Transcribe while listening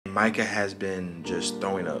Micah has been just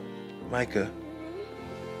throwing up. Micah,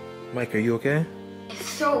 are you okay? My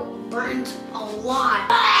throat burns a lot.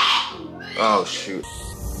 Oh shoot.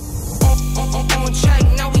 On track,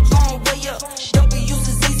 now we gon' way up. Don't be used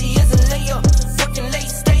as easy as a layup. Working late,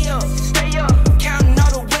 stay up, stay up. Counting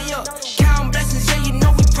all the way up. Counting blessings, yeah, you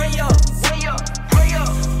know we pray up, way up, pray up.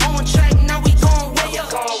 On track, now we gon' way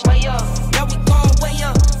up, way up. Now we gon' way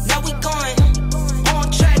up, now we going.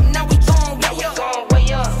 On track, now we gon' way up,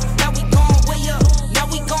 way up. Now we gon' way up, now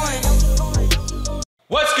we going.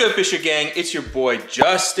 What's good, Fisher Gang? It's your boy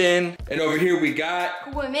Justin, and over here we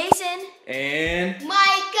got Boy Mason and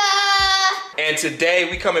Micah. And today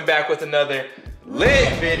we coming back with another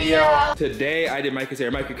lit video. Today I did Micah's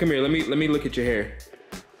hair. Micah, come here. Let me look at your hair.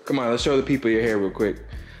 Come on, let's show the people your hair real quick.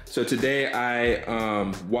 So today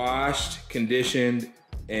I washed, conditioned,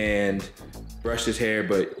 and brushed his hair,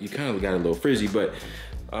 but you kind of got a little frizzy. But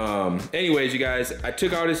anyways, you guys, I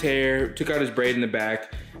took out his hair, took out his braid in the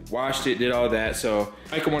back, washed it, did all that. So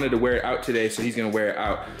Micah wanted to wear it out today, so he's gonna wear it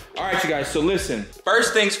out. All right, you guys, so listen.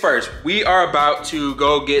 First things first, we are about to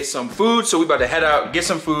go get some food. So we about to head out, get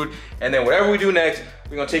some food, and then whatever we do next,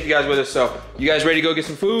 we're gonna take you guys with us. So you guys ready to go get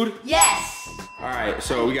some food? Yes. All right,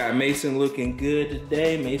 so we got Mason looking good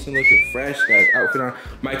today. Mason looking fresh, got his outfit on.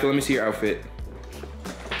 Micah, let me see your outfit.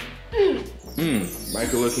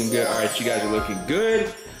 Micah looking good. All right, you guys are looking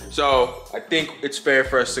good. So I think it's fair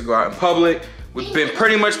for us to go out in public. We've been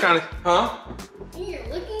pretty much kind of, huh? Finger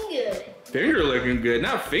looking good. Finger looking good,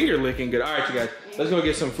 not finger looking good. All right, you guys, let's go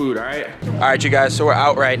get some food, all right? All right, you guys, so we're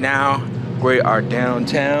out right now. We are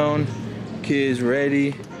downtown, kids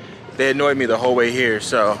ready. They annoyed me the whole way here,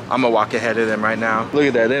 so I'm gonna walk ahead of them right now. Look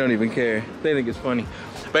at that, they don't even care. They think it's funny.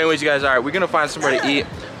 But anyways, you guys, all right, we're gonna find somewhere to eat.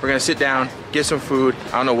 We're gonna sit down, get some food.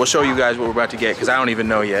 I don't know, we'll show you guys what we're about to get, because I don't even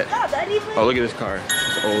know yet. Oh, look at this car.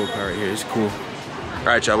 This old car right here, it's cool. All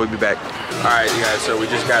right, y'all, we'll be back. All right, you guys, so we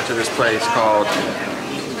just got to this place called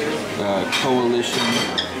Coalition,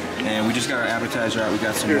 and we just got our appetizer out. We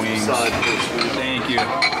got some wings. Thank you.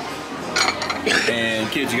 And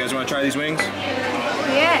kids, you guys want to try these wings?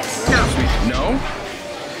 Yes. No?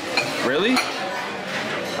 Really?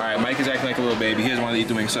 All right, Mike is acting like a little baby. He doesn't want to eat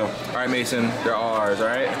the wings, so. All right, Mason, they're all ours, all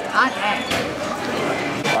right? Okay.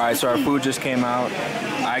 All right, so our food just came out.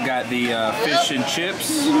 I got the fish and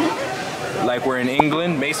chips, like we're in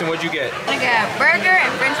England. Mason, what'd you get? I got burger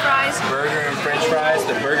and french fries. Burger and french fries.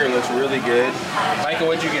 The burger looks really good. Michael,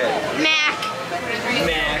 what'd you get? Mac.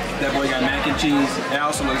 That boy got mac and cheese. It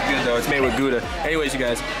also looks good though. It's made with Gouda. Anyways, you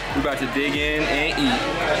guys, we're about to dig in and eat.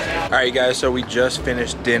 All right, you guys, so we just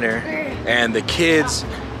finished dinner and the kids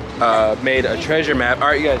made a treasure map. All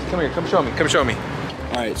right, you guys, come here, come show me, come show me.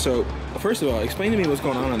 All right, so first of all, explain to me what's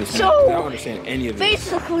going on this map. I don't understand any of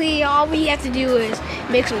this. Basically, all we have to do is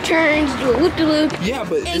make some turns, do a loop-de-loop, yeah,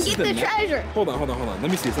 but and get the treasure. Hold on.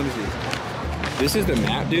 Let me see this. This is the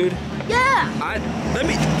map, dude? Yeah. Let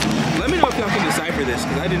me know if y'all can decipher this,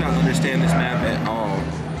 because I do not understand this map at all.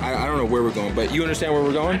 I don't know where we're going, but you understand where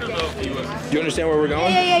we're going? You understand where we're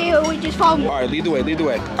going? Yeah, we just follow me. All right, lead the way.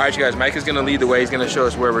 All right, you guys, Mike is gonna lead the way. He's gonna show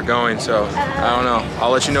us where we're going, so I don't know. I'll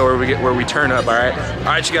let you know where we turn up, all right? All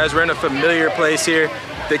right, you guys, we're in a familiar place here.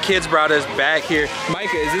 The kids brought us back here.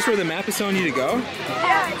 Micah, is this where the map is telling you to go?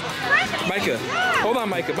 Micah, hold on,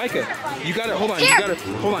 Micah, you gotta, hold on,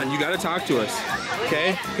 you gotta talk to us,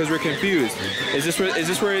 okay? Because we're confused. Is this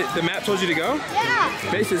where the map told you to go? Yeah.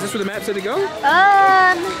 Mason, is this where the map said to go?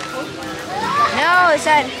 No, it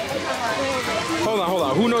said. Hold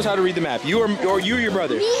on, who knows how to read the map? You or your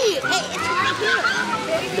brother? Me.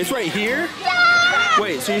 Hey, It's right here? Yeah.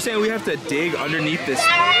 Wait, so you're saying we have to dig underneath this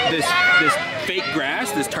fake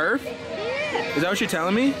grass, this turf? Is that what you're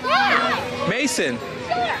telling me? Yeah. Mason,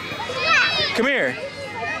 come here.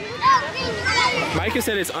 Micah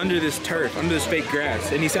said it's under this turf, under this fake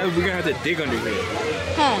grass, and he said we're gonna have to dig under here.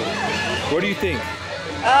 What do you think?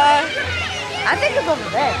 I think it's over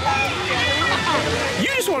there. You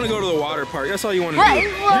just want to go to the water park. That's all you want to do.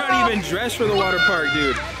 You're not even dressed for the water park,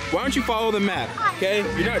 dude. Why don't you follow the map, okay?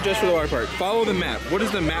 You're not dressed for the water park. Follow the map. What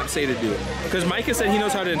does the map say to do? Because Micah said he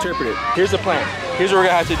knows how to interpret it. Here's the plan. Here's what we're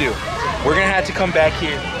gonna have to do. We're gonna have to come back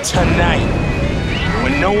here tonight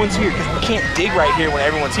when no one's here, because we can't dig right here when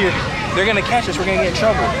everyone's here. They're gonna catch us. We're gonna get in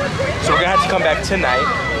trouble. So we're gonna have to come back tonight.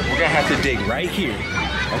 We're gonna have to dig right here,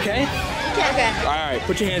 okay? Okay. All right,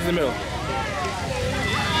 put your hands in the middle.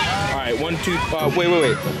 All right, 1, 2,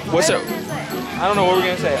 wait. What's up? I don't know what we're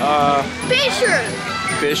gonna say.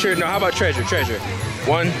 Fisher. No, how about treasure?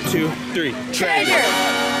 1, 2, 3. Treasure.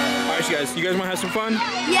 All right, right, you guys want to have some fun?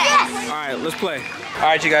 Yes. All right, let's play. All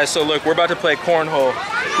right, you guys, so look, we're about to play cornhole.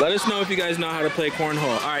 Let us know if you guys know how to play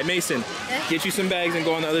cornhole. All right, Mason, get you some bags and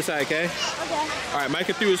go on the other side, okay? Okay. All right,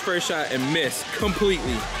 Micah threw his first shot and missed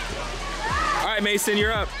completely. All right, Mason,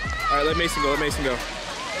 you're up. All right, let Mason go,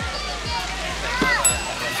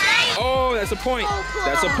 Oh, that's a point.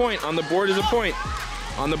 That's a point. On the board is a point.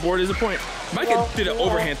 On the board is a point. Micah did an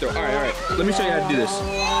overhand throw. All right. Let me show you how to do this.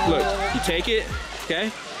 Look, you take it,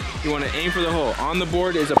 okay? You want to aim for the hole. On the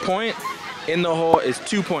board is a point. In the hole is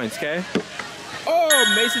 2 points, okay?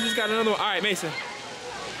 Oh, Mason just got another one. All right, Mason.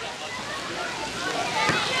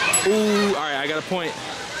 Ooh, all right, I got a point.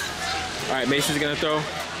 All right, Mason's gonna throw.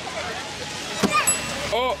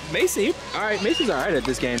 Oh, Mason. All right, Mason's all right at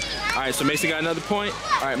this game. All right, so Mason got another point.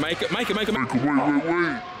 All right, Micah, wait.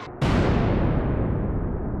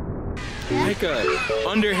 Micah,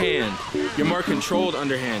 underhand. You're more controlled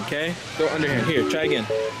underhand, okay? Go underhand. Here, try again.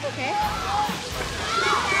 Okay.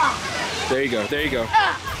 There you go.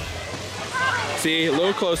 See, a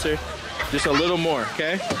little closer. Just a little more,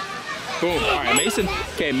 okay? Boom. All right, Mason.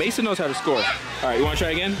 Okay, Mason knows how to score. All right, you want to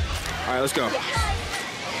try again? All right, let's go.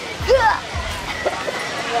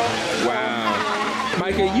 Wow.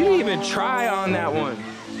 Micah, you didn't even try on that one.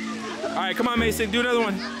 All right, come on, Mason, do another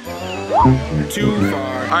one. Too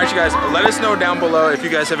far. All right, you guys, let us know down below if you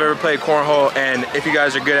guys have ever played cornhole and if you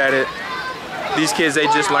guys are good at it. These kids, they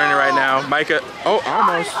just learning right now. Micah, oh,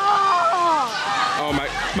 almost. Oh,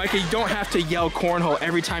 Micah, you don't have to yell cornhole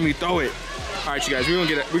every time you throw it. All right, you guys,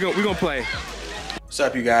 we're gonna play. What's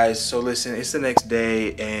up, you guys? So listen, it's the next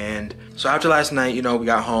day, and so after last night, you know, we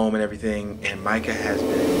got home and everything, and Micah has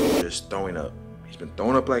been just throwing up. He's been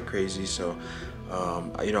throwing up like crazy, so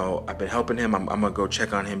you know, I've been helping him. I'm gonna go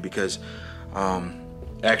check on him because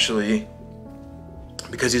actually,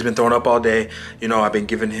 because he's been throwing up all day, you know, I've been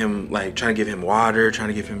giving him, like, trying to give him water, trying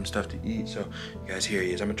to give him stuff to eat. So you guys, here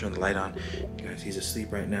he is. I'm gonna turn the light on. You guys, he's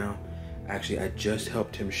asleep right now. Actually, I just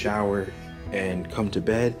helped him shower and come to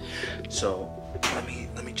bed. So let me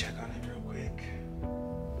check on him real quick.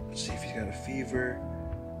 Let's see if he's got a fever.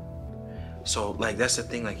 So, like, that's the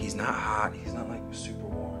thing, like, he's not hot, he's not like super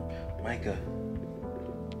warm. Micah,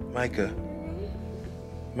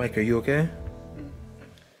 you okay?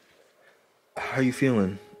 How are you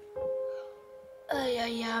feeling?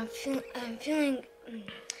 Yeah, I'm feeling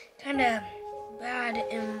kind of bad,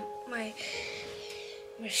 and my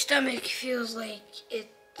stomach feels like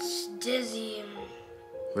it's dizzy and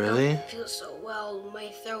Really? I don't feel so well. My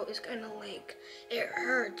throat is kind of like, it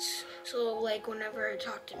hurts. So like whenever I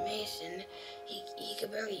talk to Mason, he can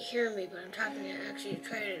barely hear me, but I'm trying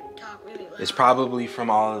to talk really loud. It's probably from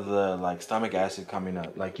all of the like stomach acid coming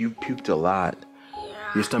up. Like you puked a lot.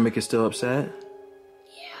 Yeah. Your stomach is still upset?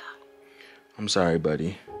 Yeah. I'm sorry,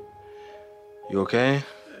 buddy. You okay?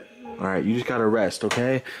 All right, you just gotta rest,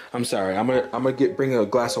 okay? I'm sorry. I'm gonna bring a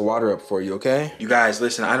glass of water up for you, okay? You guys,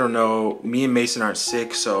 listen. I don't know. Me and Mason aren't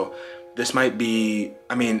sick, so this might be.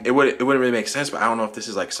 I mean, it wouldn't really make sense, but I don't know if this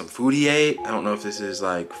is like some food he ate. I don't know if this is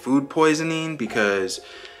like food poisoning because,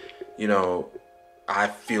 you know, I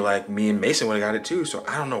feel like me and Mason would have got it too. So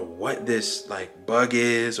I don't know what this like bug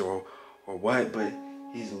is or what, but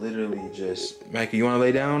he's literally just. Micah, you wanna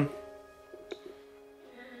lay down?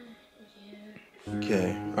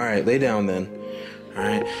 Okay, all right, lay down then. All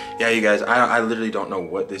right, yeah, you guys, I literally don't know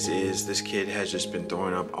what this is. This kid has just been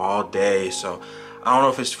throwing up all day, so I don't know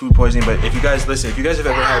if it's food poisoning, but if you guys, listen, if you guys have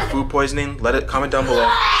ever had food poisoning, comment down below.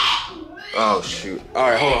 Oh, shoot. All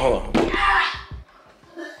right, hold on.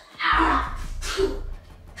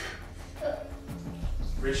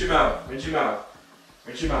 Rinse your mouth,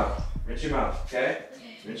 okay?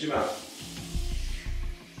 Rinse your mouth.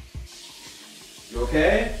 You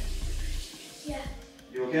okay? Yeah.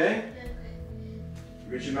 You okay? Okay.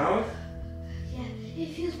 Rinse your mouth? Yeah,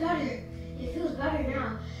 it feels better. It feels better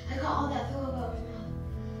now. I got all that throw up out of my mouth.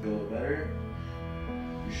 Feel better?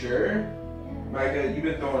 You sure? Yeah. Micah, you've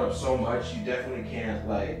been throwing up so much, you definitely can't,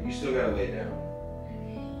 like, you still gotta lay down.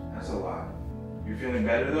 Okay. That's a lot. You're feeling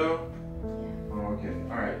better though? Yeah. Oh, okay.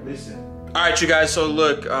 Alright, listen. Alright, you guys, so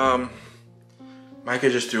look, Micah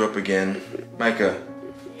just threw up again. Micah,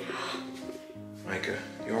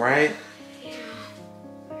 you alright? Yeah.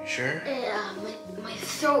 You sure? Yeah, my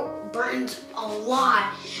throat burns a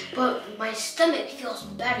lot, but my stomach feels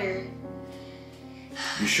better.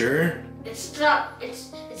 You sure? It's not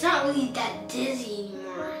really that dizzy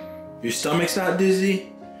anymore. Your stomach's not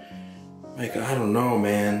dizzy? Micah, I don't know,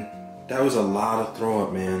 man. That was a lot of throw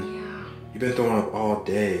up, man. Yeah. You've been throwing up all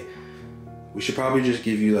day. We should probably just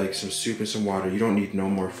give you like some soup and some water. You don't need no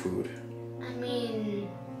more food. I mean,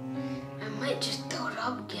 I might just throw it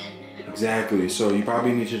up again. Exactly. So you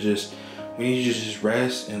probably need to we need you to just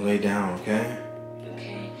rest and lay down, okay?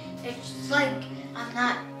 Okay. It's like I'm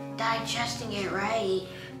not digesting it right.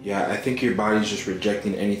 Yeah, I think your body's just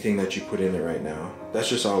rejecting anything that you put in it right now. That's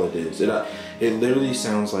just all it is. It literally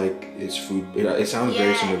sounds like it's food. It sounds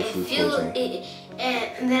very similar to food poisoning.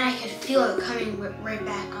 And then I could feel it coming right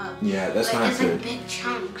back up. Yeah, that's not good. It's like big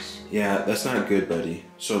chunks. Yeah, that's not good, buddy.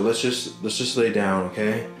 So let's just lay down,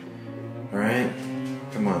 okay? All right,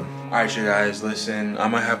 come on. All right, you guys, listen.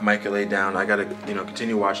 I'm gonna have Micah lay down. I gotta,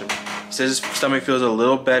 continue watching. He says his stomach feels a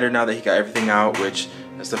little better now that he got everything out, which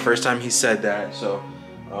that's the first time he said that. So,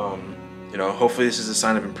 hopefully this is a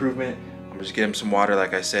sign of improvement. I'm just get him some water,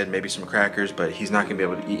 like I said, maybe some crackers, but he's not gonna be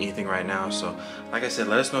able to eat anything right now. So, like I said,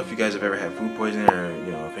 let us know if you guys have ever had food poisoning or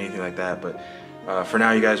if anything like that. But for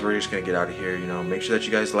now, you guys, we're just gonna get out of here. Make sure that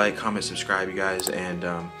you guys like, comment, subscribe, you guys, and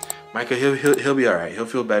Micah, he'll be all right. He'll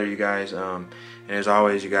feel better, you guys. And as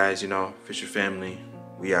always, you guys, if it's your family,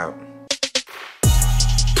 we out.